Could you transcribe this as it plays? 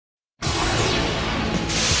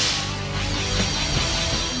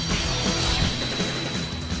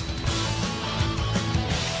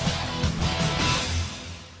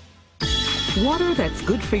Water that's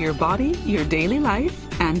good for your body, your daily life,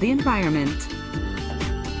 and the environment.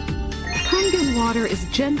 Kangen water is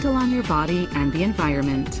gentle on your body and the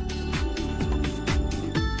environment.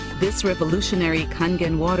 This revolutionary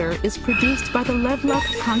Kangen water is produced by the Leveluk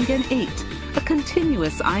Kangen 8, a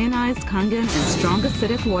continuous ionized Kangen and strong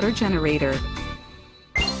acidic water generator.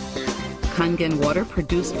 Kangen water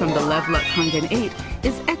produced from the Leveluk Kangen 8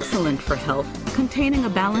 is excellent for health, containing a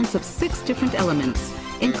balance of 6 different elements,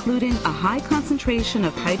 including a high concentration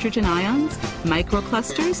of hydrogen ions,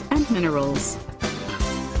 microclusters, and minerals.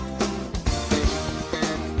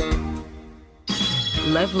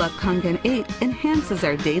 Leveluk Kangen 8 enhances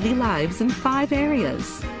our daily lives in 5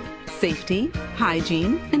 areas: safety,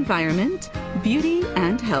 hygiene, environment, beauty,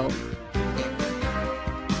 and health.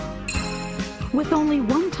 With only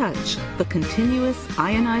one touch, the continuous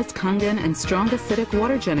ionized Kangen and strong acidic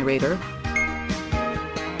water generator,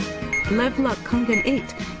 Leveluk Kangen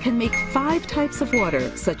 8 can make 5 types of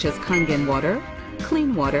water, such as Kangen water,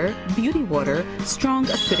 clean water, beauty water, strong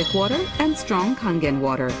acidic water, and strong Kangen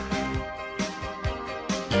water.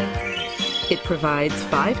 It provides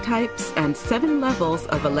 5 types and 7 levels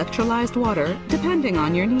of electrolyzed water, depending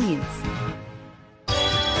on your needs.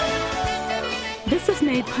 This is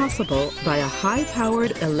made possible by a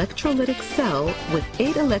high-powered electrolytic cell with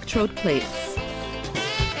 8 electrode plates.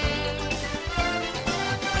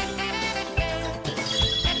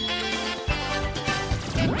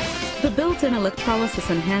 The built-in electrolysis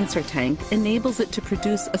enhancer tank enables it to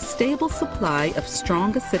produce a stable supply of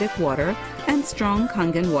strong acidic water and strong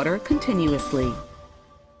Kangen water continuously.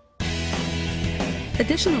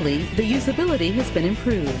 Additionally, the usability has been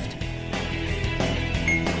improved.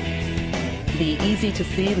 The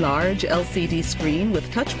easy-to-see large LCD screen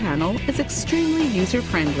with touch panel is extremely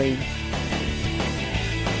user-friendly.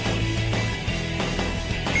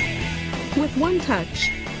 With one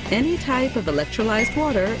touch, any type of electrolyzed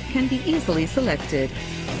water can be easily selected.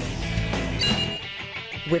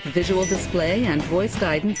 With visual display and voice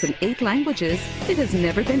guidance in 8 languages, it has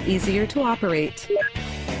never been easier to operate.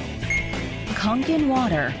 Kangen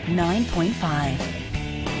water 9.5.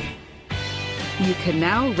 You can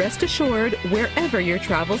now rest assured wherever your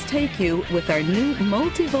travels take you with our new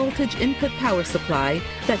multi-voltage input power supply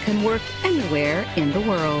that can work anywhere in the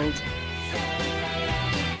world.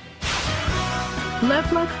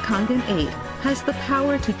 Leveluk Kangen 8 has the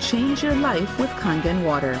power to change your life with Kangen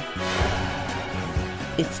water.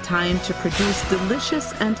 It's time to produce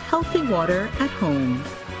delicious and healthy water at home.